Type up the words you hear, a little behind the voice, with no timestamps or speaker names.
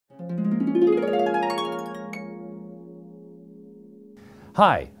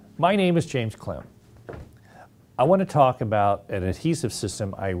Hi, my name is James Clem. I want to talk about an adhesive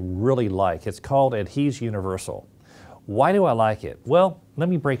system I really like. It's called Adhese Universal. Why do I like it? Well, let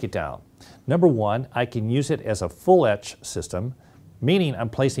me break it down. Number one, I can use it as a full etch system, meaning I'm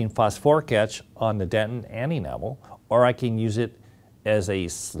placing phosphoric etch on the dentin and enamel, or I can use it as a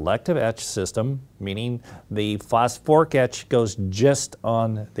selective etch system, meaning the phosphoric etch goes just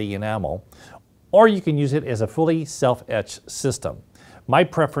on the enamel, or you can use it as a fully self-etch system. My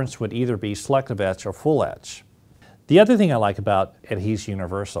preference would either be selective etch or full etch. The other thing I like about Adhese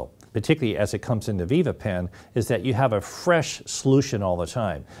Universal, particularly as it comes in the Viva pen, is that you have a fresh solution all the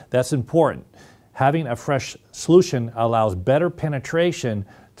time. That's important. Having a fresh solution allows better penetration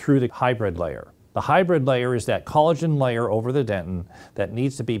through the hybrid layer. The hybrid layer is that collagen layer over the dentin that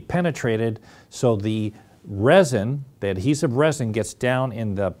needs to be penetrated so the resin, the adhesive resin, gets down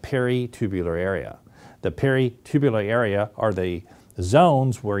in the peritubular area. The peritubular area are the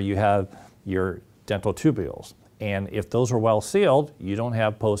zones where you have your dental tubules. And if those are well sealed, you don't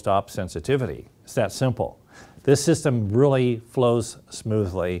have post-op sensitivity. It's that simple. This system really flows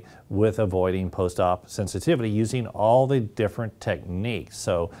smoothly with avoiding post-op sensitivity using all the different techniques.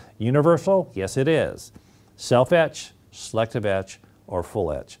 So universal, yes it is. Self-etch, selective etch, or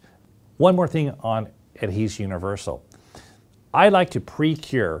full etch. One more thing on Adhese Universal. I like to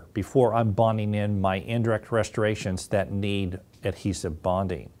pre-cure before I'm bonding in my indirect restorations that need adhesive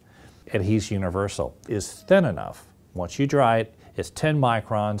bonding. Adhese Universal is thin enough. Once you dry it, it's 10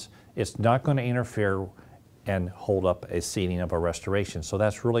 microns. It's not going to interfere and hold up a seating of a restoration. So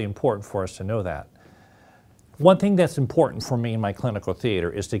that's really important for us to know that. One thing that's important for me in my clinical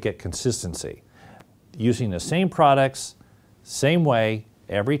theater is to get consistency. Using the same products, same way,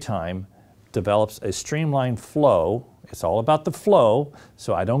 every time, develops a streamlined flow. It's all about the flow,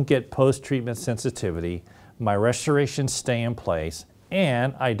 so I don't get post-treatment sensitivity. My restorations stay in place,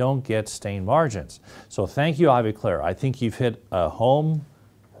 and I don't get stain margins. So thank you, Ivy Claire. I think you've hit a home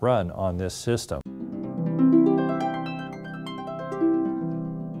run on this system.